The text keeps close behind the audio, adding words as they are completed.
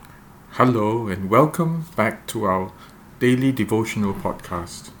Hello and welcome back to our daily devotional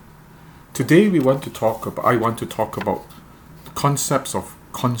podcast. Today I want to talk about concepts of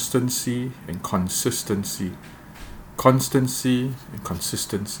constancy and consistency. Constancy and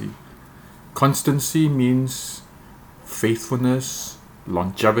consistency. Constancy means faithfulness,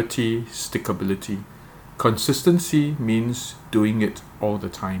 longevity, stickability. Consistency means doing it all the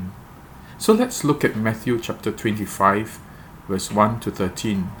time. So let's look at Matthew chapter 25, verse 1 to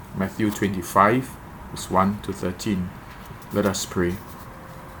 13. Matthew 25, verse 1 to 13. Let us pray.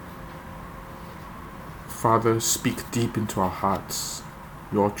 Father, speak deep into our hearts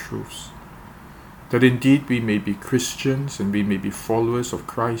your truths, that indeed we may be Christians and we may be followers of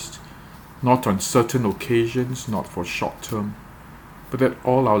Christ, not on certain occasions, not for short term, but that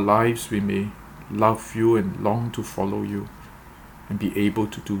all our lives we may love you and long to follow you and be able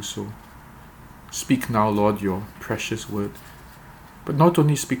to do so. Speak now, Lord, your precious word. But not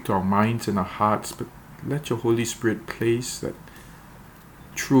only speak to our minds and our hearts, but let your Holy Spirit place that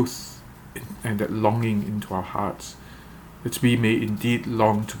truth and that longing into our hearts, that we may indeed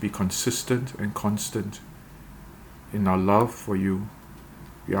long to be consistent and constant in our love for you.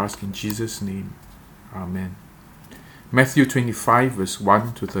 We ask in Jesus' name. Amen. Matthew 25, verse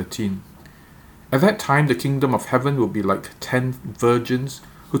 1 to 13. At that time the kingdom of heaven will be like 10 virgins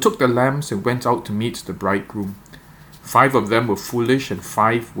who took their lamps and went out to meet the bridegroom. 5 of them were foolish and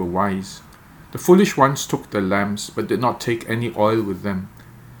 5 were wise. The foolish ones took their lamps, but did not take any oil with them.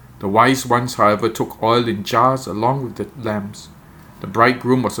 The wise ones, however, took oil in jars along with the lamps. The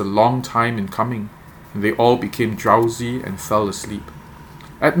bridegroom was a long time in coming, and they all became drowsy and fell asleep.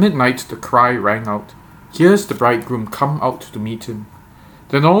 At midnight the cry rang out, "Here's the bridegroom, come out to meet him."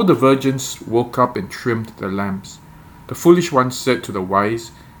 Then all the virgins woke up and trimmed their lamps. The foolish ones said to the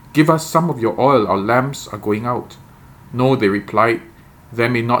wise, "Give us some of your oil, our lamps are going out." "No," they replied, "there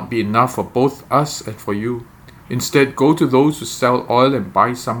may not be enough for both us and for you. Instead, go to those who sell oil and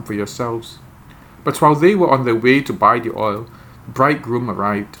buy some for yourselves." But while they were on their way to buy the oil, the bridegroom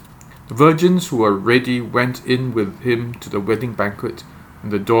arrived. The virgins who were ready went in with him to the wedding banquet,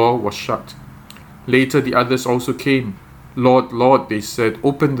 and the door was shut. Later the others also came. "Lord, Lord," they said,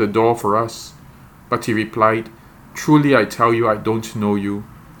 "open the door for us." But he replied, "Truly I tell you, I don't know you.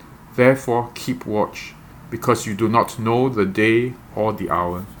 Therefore keep watch, because you do not know the day or the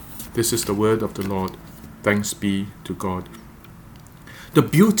hour." This is the word of the Lord. Thanks be to God. The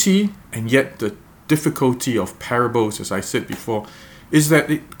beauty and yet the difficulty of parables, as I said before, is that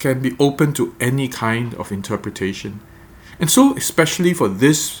it can be open to any kind of interpretation. And so, especially for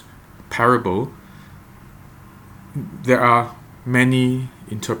this parable, there are many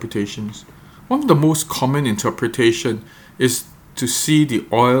interpretations. One of the most common interpretation is to see the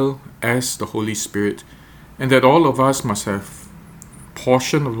oil as the Holy Spirit, and that all of us must have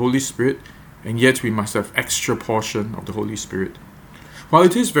portion of the Holy Spirit, and yet we must have extra portion of the Holy Spirit. While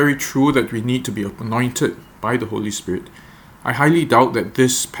it is very true that we need to be anointed by the Holy Spirit, I highly doubt that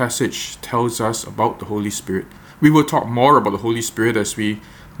this passage tells us about the Holy Spirit. We will talk more about the Holy Spirit as we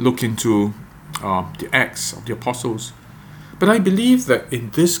look into the Acts of the Apostles. But I believe that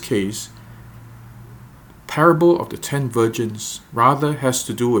in this case, parable of the 10 virgins rather has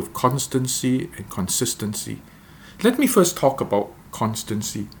to do with constancy and consistency. Let me first talk about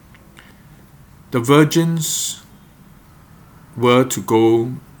constancy. The virgins were to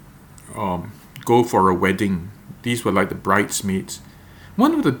go for a wedding. These were like the bridesmaids.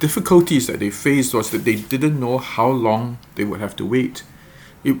 One of the difficulties that they faced was that they didn't know how long they would have to wait.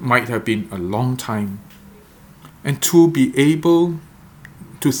 It might have been a long time. And to be able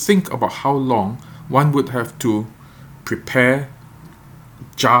to think about how long, one would have to prepare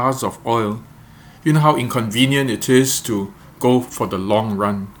jars of oil. You know how inconvenient it is to go for the long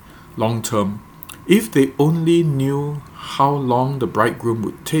run, long term. If they only knew how long the bridegroom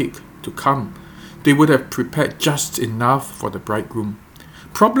would take to come, they would have prepared just enough for the bridegroom.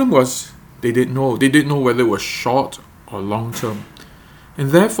 Problem was, they didn't know. They didn't know whether it was short or long term.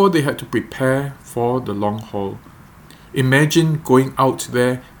 And therefore they had to prepare for the long haul. Imagine going out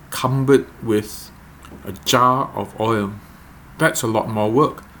there cumbered with a jar of oil. That's a lot more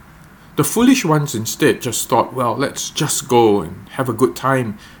work. The foolish ones instead just thought, well, let's just go and have a good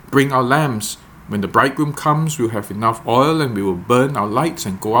time, bring our lamps. When the bridegroom comes, we'll have enough oil and we will burn our lights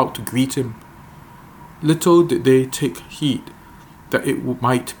and go out to greet him. Little did they take heed that it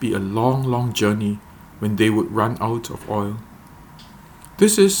might be a long, long journey when they would run out of oil.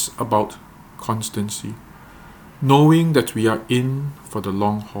 This is about constancy, knowing that we are in for the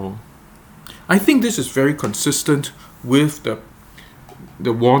long haul. I think this is very consistent with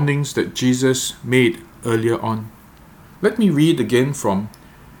the warnings that Jesus made earlier on. Let me read again from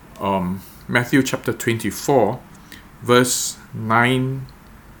Matthew chapter 24, verse 9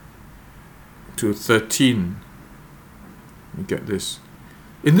 to 13. Let me get this.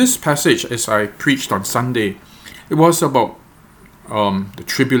 In this passage, as I preached on Sunday, it was about the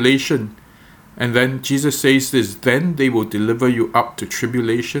tribulation. And then Jesus says this, "Then they will deliver you up to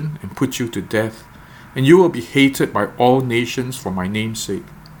tribulation and put you to death, and you will be hated by all nations for my name's sake.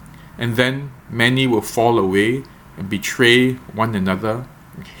 And then many will fall away and betray one another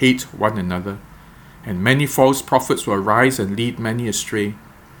and hate one another. And many false prophets will arise and lead many astray.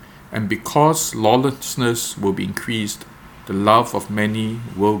 And because lawlessness will be increased, the love of many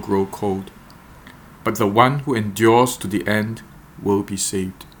will grow cold. But the one who endures to the end will be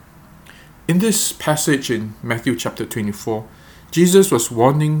saved." In this passage in Matthew chapter 24, Jesus was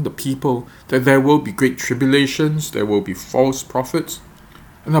warning the people that there will be great tribulations, there will be false prophets,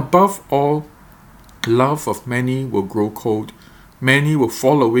 and above all, love of many will grow cold. Many will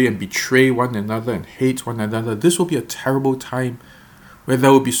fall away and betray one another and hate one another. This will be a terrible time where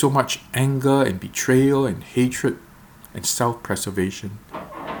there will be so much anger and betrayal and hatred and self-preservation.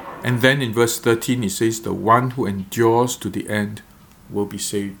 And then in verse 13 he says, "The one who endures to the end will be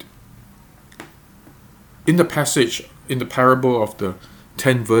saved." In the passage, in the parable of the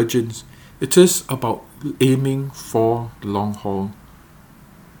 10 virgins, it is about aiming for the long haul.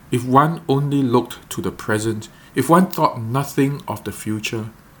 If one only looked to the present, if one thought nothing of the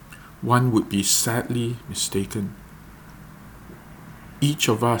future, one would be sadly mistaken. Each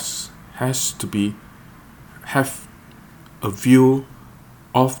of us has to have a view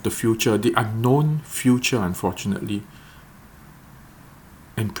of the future, the unknown future, unfortunately,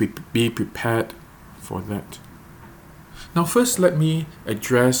 and be prepared for that. Now, first let me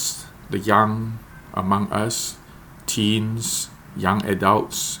address the young among us, teens, young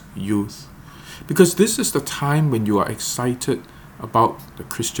adults, youth, because this is the time when you are excited about the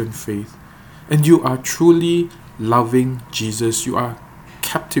Christian faith and you are truly loving Jesus. You are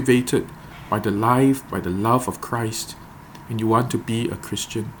captivated by the life, by the love of Christ, and you want to be a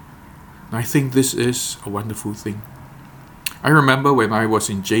Christian. And I think this is a wonderful thing. I remember when I was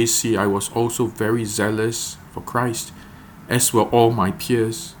in JC, I was also very zealous for Christ, as were all my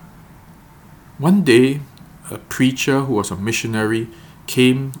peers. One day, a preacher who was a missionary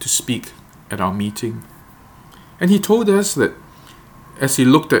came to speak at our meeting. And he told us that as he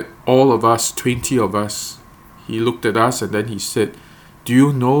looked at all of us, 20 of us, he looked at us and then he said, "Do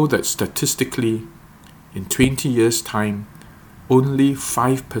you know that statistically, in 20 years' time, only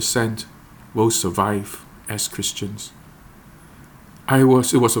 5% will survive as Christians?" It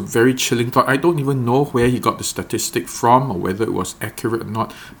was a very chilling thought. I don't even know where he got the statistic from or whether it was accurate or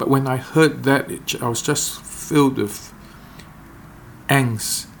not. But when I heard that, I was just filled with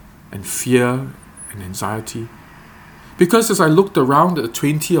angst and fear and anxiety. Because as I looked around at the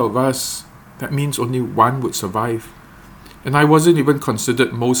 20 of us, that means only one would survive. And I wasn't even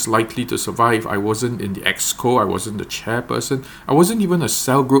considered most likely to survive. I wasn't in the exco, I wasn't the chairperson, I wasn't even a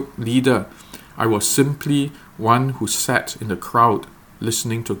cell group leader. I was simply one who sat in the crowd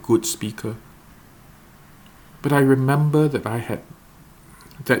listening to a good speaker. But I remember that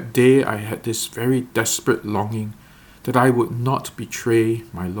that day I had this very desperate longing that I would not betray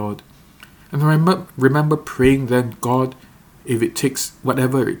my Lord. And I remember praying then, "God, if it takes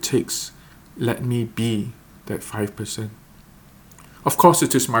whatever it takes, let me be that 5%. Of course,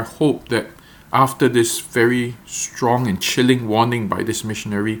 it is my hope that after this very strong and chilling warning by this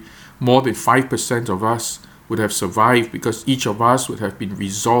missionary, more than 5% of us would have survived, because each of us would have been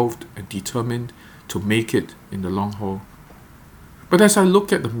resolved and determined to make it in the long haul. But as I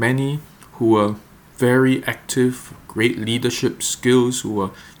look at the many who were very active, great leadership skills, who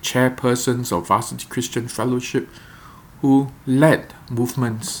were chairpersons of Varsity Christian Fellowship, who led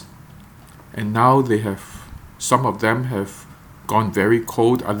movements, and now some of them have gone very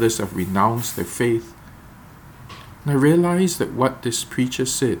cold, others have renounced their faith. And I realized that what this preacher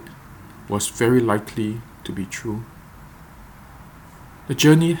said was very likely to be true. The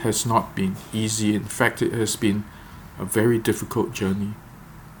journey has not been easy. In fact, it has been a very difficult journey.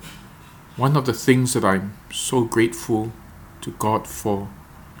 One of the things that I'm so grateful to God for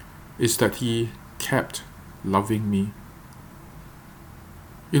is that He kept loving me.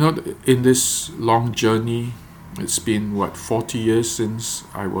 You know, in this long journey, it's been 40 years since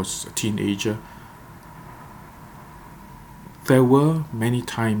I was a teenager. There were many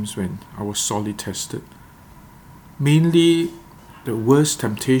times when I was sorely tested. Mainly, the worst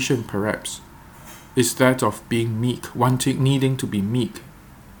temptation perhaps is that of being meek, needing to be meek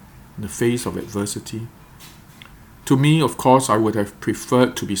in the face of adversity. To me, of course, I would have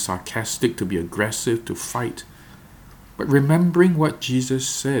preferred to be sarcastic, to be aggressive, to fight. but remembering what Jesus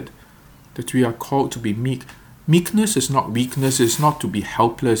said, that we are called to be meek. Meekness is not weakness, it's not to be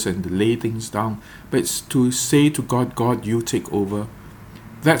helpless and lay things down, but it's to say to God, God, you take over.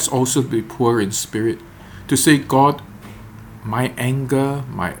 That's also to be poor in spirit. To say, God, my anger,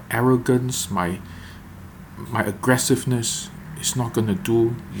 my arrogance, my aggressiveness is not going to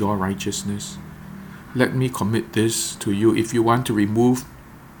do your righteousness. Let me commit this to you. If you want to remove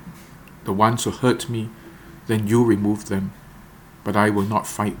the ones who hurt me, then you remove them. But I will not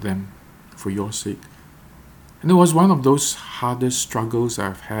fight them for your sake. And it was one of those hardest struggles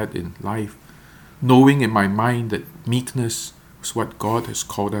I've had in life, knowing in my mind that meekness is what God has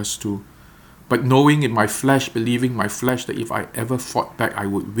called us to, but knowing in my flesh, believing my flesh, that if I ever fought back, I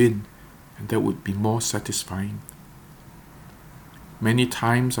would win, and that would be more satisfying. Many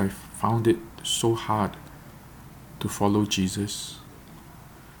times I found it so hard to follow Jesus,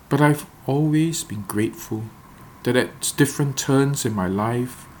 but I've always been grateful that at different turns in my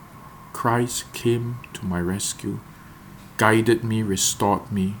life, Christ came to my rescue, guided me,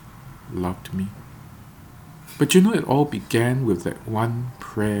 restored me, loved me. But it all began with that one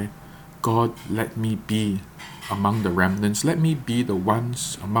prayer, God, let me be among the remnants. Let me be the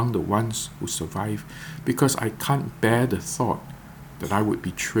ones among the ones who survive, because I can't bear the thought that I would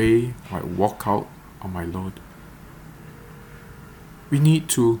betray or walk out on my Lord. We need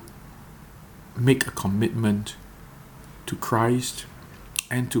to make a commitment to Christ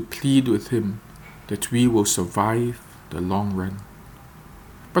and to plead with Him that we will survive the long run.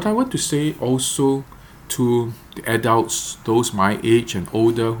 But I want to say also to the adults, those my age and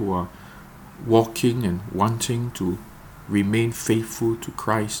older, who are walking and wanting to remain faithful to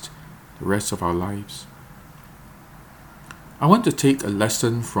Christ the rest of our lives. I want to take a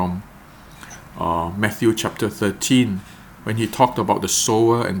lesson from Matthew chapter 13, when he talked about the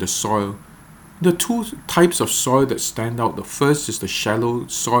sower and the soil. The two types of soil that stand out. The first is the shallow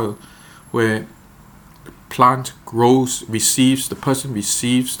soil, where the plant grows, the person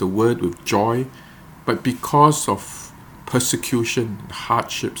receives the word with joy, but because of persecution,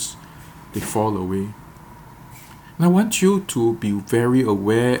 hardships, they fall away. And I want you to be very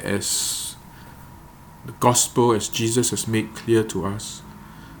aware, as the gospel, as Jesus has made clear to us,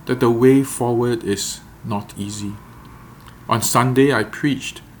 that the way forward is not easy. On Sunday, I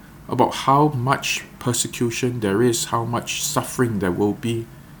preached about how much persecution there is, how much suffering there will be.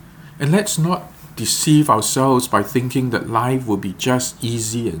 And let's not deceive ourselves by thinking that life will be just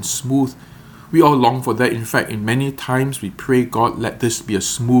easy and smooth. We all long for that. In fact, in many times we pray, God, let this be a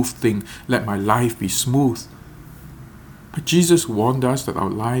smooth thing. Let my life be smooth. But Jesus warned us that our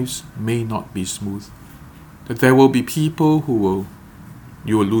lives may not be smooth. That there will be people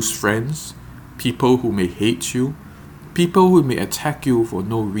you will lose friends, people who may hate you, people who may attack you for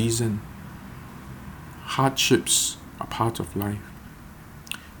no reason. Hardships are part of life.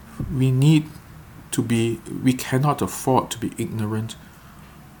 We cannot afford to be ignorant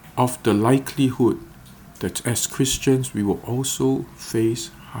of the likelihood that as Christians we will also face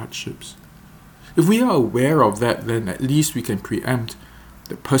hardships. If we are aware of that, then at least we can preempt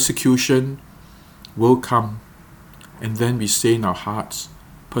that persecution will come, and then we say in our hearts,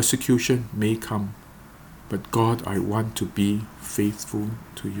 persecution may come, but God, I want to be faithful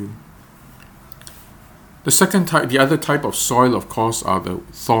to you. The other type of soil, of course, are the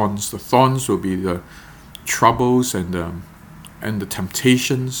thorns. The thorns will be the troubles and the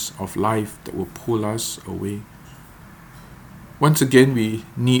temptations of life that will pull us away. Once again, we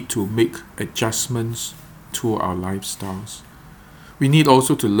need to make adjustments to our lifestyles. We need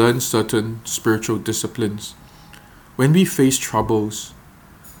also to learn certain spiritual disciplines. When we face troubles,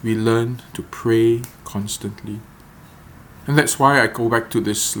 we learn to pray constantly. And that's why I go back to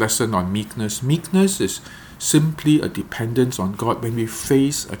this lesson on meekness. Meekness is simply a dependence on God. When we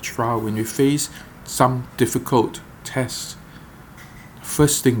face a trial, when we face some difficult test, the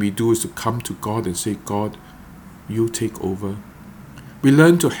first thing we do is to come to God and say, God, you take over. We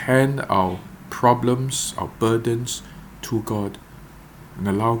learn to hand our problems, our burdens to God, and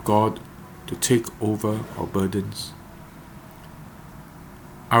allow God to take over our burdens.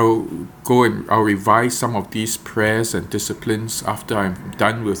 I'll revise some of these prayers and disciplines after I'm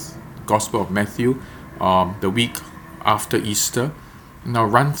done with Gospel of Matthew, the week after Easter. And I'll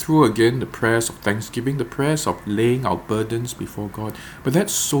run through again the prayers of thanksgiving, the prayers of laying our burdens before God. But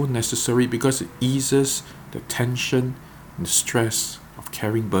that's so necessary because it eases the tension and the stress of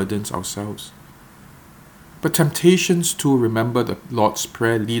carrying burdens ourselves. But temptations too, remember the Lord's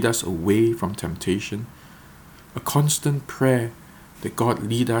Prayer, lead us away from temptation. A constant prayer that God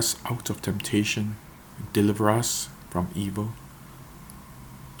lead us out of temptation and deliver us from evil.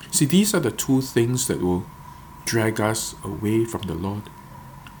 See, these are the two things that will drag us away from the Lord.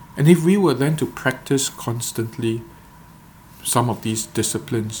 And if we were then to practice constantly some of these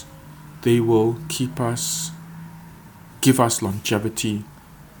disciplines, they will give us longevity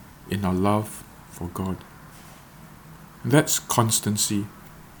in our love for God. And that's constancy.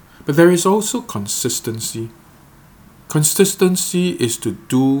 But there is also consistency. Consistency is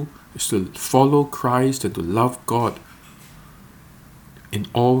to follow Christ and to love God in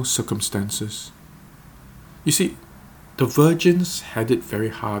all circumstances. You see, the virgins had it very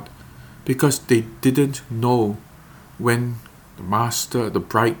hard because they didn't know when the master, the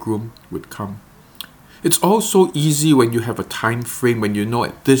bridegroom, would come. It's also easy when you have a time frame, when you know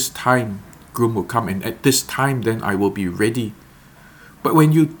at this time groom will come and at this time then I will be ready. But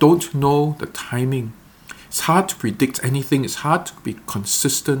when you don't know the timing, it's hard to predict anything. It's hard to be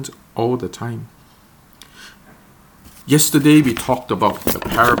consistent all the time. Yesterday we talked about the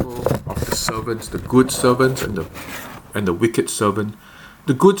parable of the servants, the good servant and the wicked servant.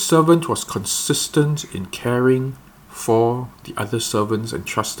 The good servant was consistent in caring for the other servants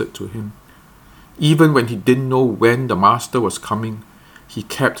entrusted to him. Even when he didn't know when the master was coming, he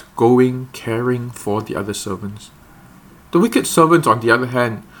kept going, caring for the other servants. The wicked servant, on the other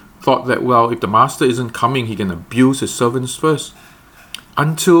hand, thought that, well, if the master isn't coming, he can abuse his servants first.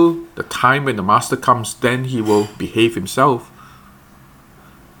 Until the time when the master comes, then he will behave himself.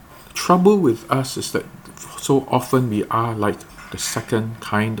 The trouble with us is that so often we are like the second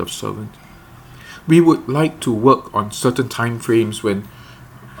kind of servant. We would like to work on certain time frames when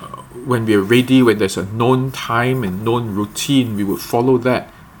we're ready, when there's a known time and known routine, we would follow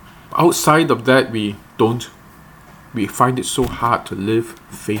that. Outside of that, we find it so hard to live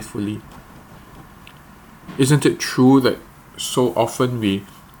faithfully. Isn't it true that so often we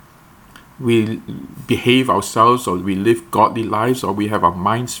behave ourselves, or we live godly lives, or we have our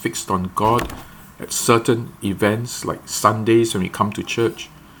minds fixed on God at certain events like Sundays when we come to church?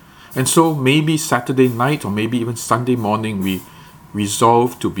 And so maybe Saturday night or maybe even Sunday morning we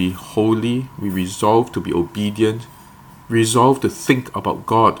resolve to be holy, we resolve to be obedient, resolve to think about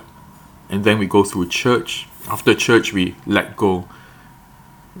God, and then we go through church. After church we let go.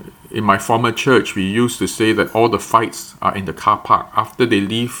 In my former church, we used to say that all the fights are in the car park. After they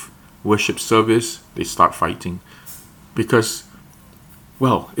leave worship service, they start fighting. Because,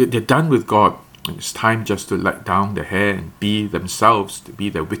 well, they're done with God. And it's time just to let down their hair and be themselves, to be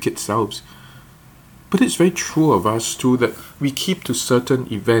their wicked selves. But it's very true of us too that we keep to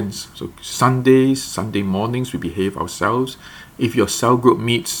certain events. So Sundays, Sunday mornings, we behave ourselves. If your cell group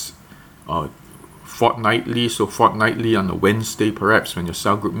meets fortnightly on a Wednesday perhaps, when your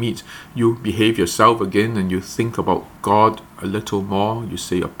cell group meets, you behave yourself again and you think about God a little more, you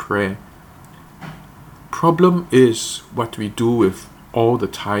say a prayer. Problem is what we do with all the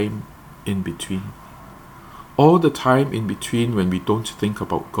time in between. All the time in between when we don't think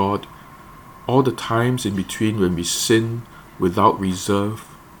about God, all the times in between when we sin without reserve.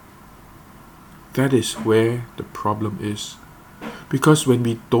 That is where the problem is. Because when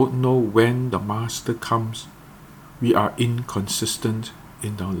we don't know when the master comes, we are inconsistent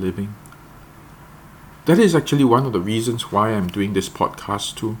in our living. That is actually one of the reasons why I'm doing this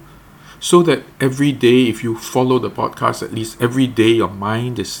podcast too. So that every day, if you follow the podcast, at least every day your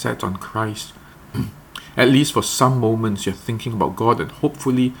mind is set on Christ. At least for some moments you're thinking about God, and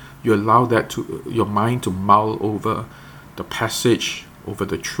hopefully you allow your mind to mull over the passage, over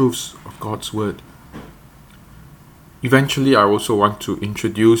the truths of God's word. Eventually, I also want to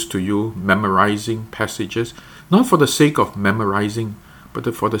introduce to you memorizing passages, not for the sake of memorizing, but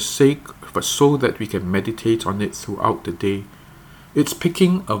so that we can meditate on it throughout the day. It's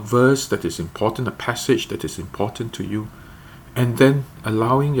picking a verse that is important, a passage that is important to you, and then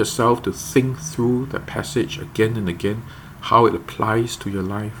allowing yourself to think through that passage again and again, how it applies to your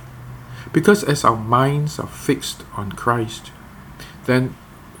life. Because as our minds are fixed on Christ, then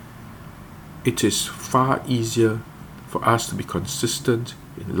it is far easier for us to be consistent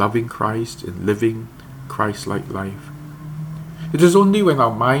in loving Christ, in living Christ-like life. It is only when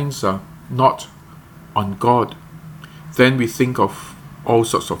our minds are not on God, then we think of all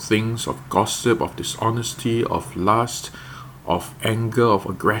sorts of things, of gossip, of dishonesty, of lust, of anger, of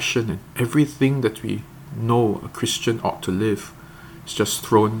aggression, and everything that we know a Christian ought to live is just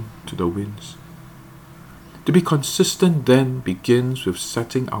thrown to the winds. To be consistent then begins with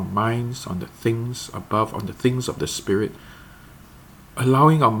setting our minds on the things above, on the things of the Spirit,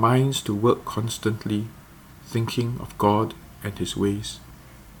 allowing our minds to work constantly, thinking of God and His ways.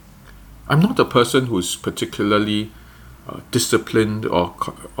 I'm not a person who's particularly disciplined or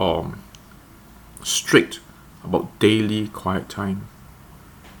strict about daily quiet time.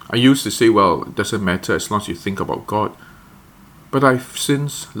 I used to say, well, it doesn't matter as long as you think about God. But I've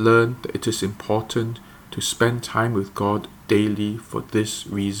since learned that it is important to spend time with God daily for this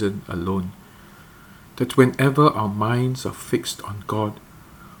reason alone. That whenever our minds are fixed on God,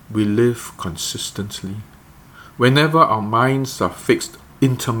 we live consistently. Whenever our minds are fixed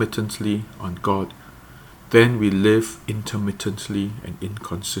intermittently on God, then we live intermittently and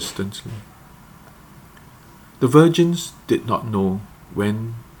inconsistently. The virgins did not know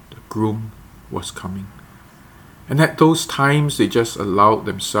when the groom was coming. And at those times, they just allowed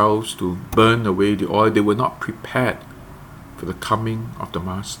themselves to burn away the oil. They were not prepared for the coming of the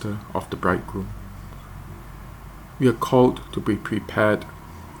master, of the bridegroom. We are called to be prepared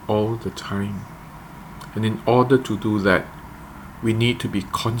all the time. And in order to do that, we need to be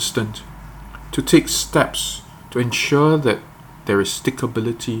constant, to take steps to ensure that there is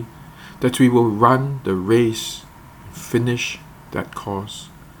stickability, that we will run the race and finish that course.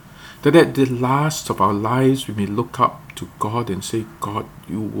 That at the last of our lives we may look up to God and say, God,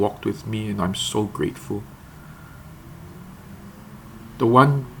 you walked with me and I'm so grateful. The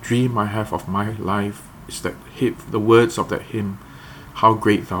one dream I have of my life is that the words of that hymn, How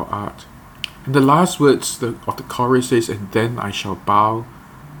Great Thou Art. And the last words of the chorus says, and then I shall bow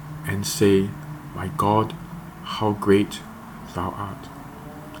and say, my God, how great Thou art.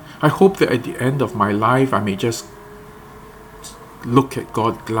 I hope that at the end of my life I may just look at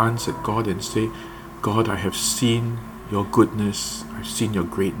God, glance at God and say, God, I have seen your goodness, I've seen your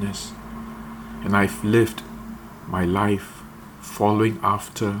greatness, and I've lived my life following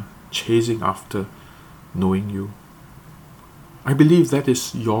after, chasing after, knowing you. I believe that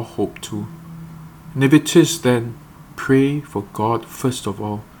is your hope too. And if it is, then pray for God, first of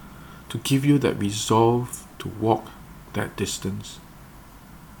all, to give you that resolve to walk that distance.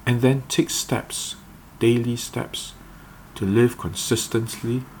 And then take steps, daily steps, to live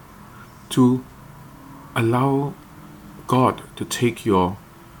consistently, to allow God to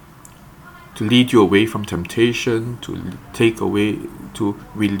lead you away from temptation, to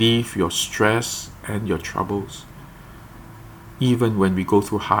relieve your stress and your troubles. Even when we go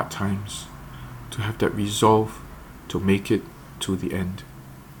through hard times, to have that resolve to make it to the end.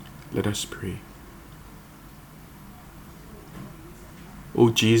 Let us pray. O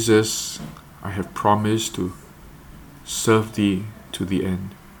Jesus, I have promised to serve Thee to the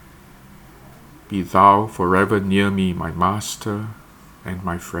end. Be Thou forever near me, my Master and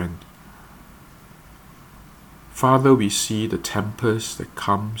my friend. Father, we see the tempest that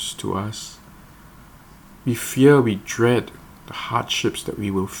comes to us. We fear, we dread the hardships that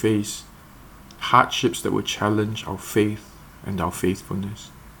we will face, hardships that will challenge our faith and our faithfulness.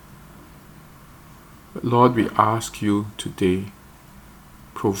 But Lord, we ask You today,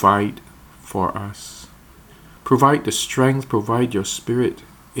 provide for us. Provide the strength, provide Your Spirit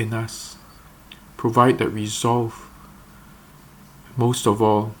in us. Provide that resolve. Most of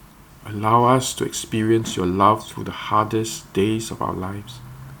all, allow us to experience Your love through the hardest days of our lives.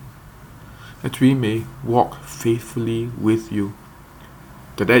 That we may walk faithfully with You.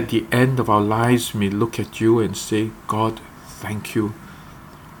 That at the end of our lives we may look at You and say, God, thank You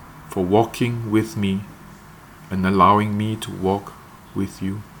for walking with me and allowing me to walk with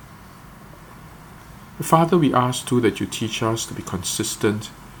You. Father, we ask too that You teach us to be consistent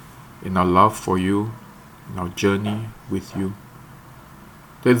in our love for You, in our journey with You.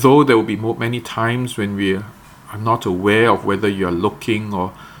 That though there will be many times when we are not aware of whether You are looking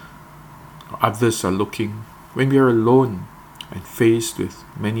or others are looking, when we are alone and faced with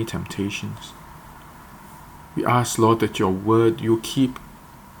many temptations, we ask, Lord, that Your word, You keep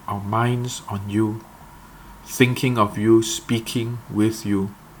our minds on You, thinking of You, speaking with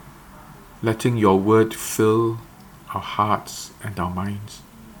You, letting Your word fill our hearts and our minds,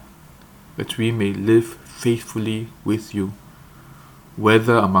 that we may live faithfully with You,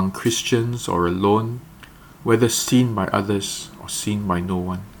 whether among Christians or alone, whether seen by others or seen by no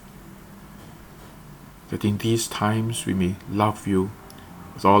one. That in these times we may love You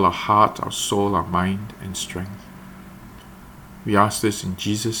with all our heart, our soul, our mind and strength. We ask this in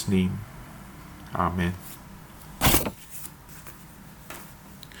Jesus' name. Amen.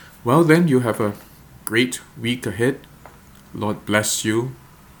 Well then, you have a great week ahead. Lord bless you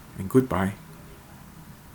and goodbye.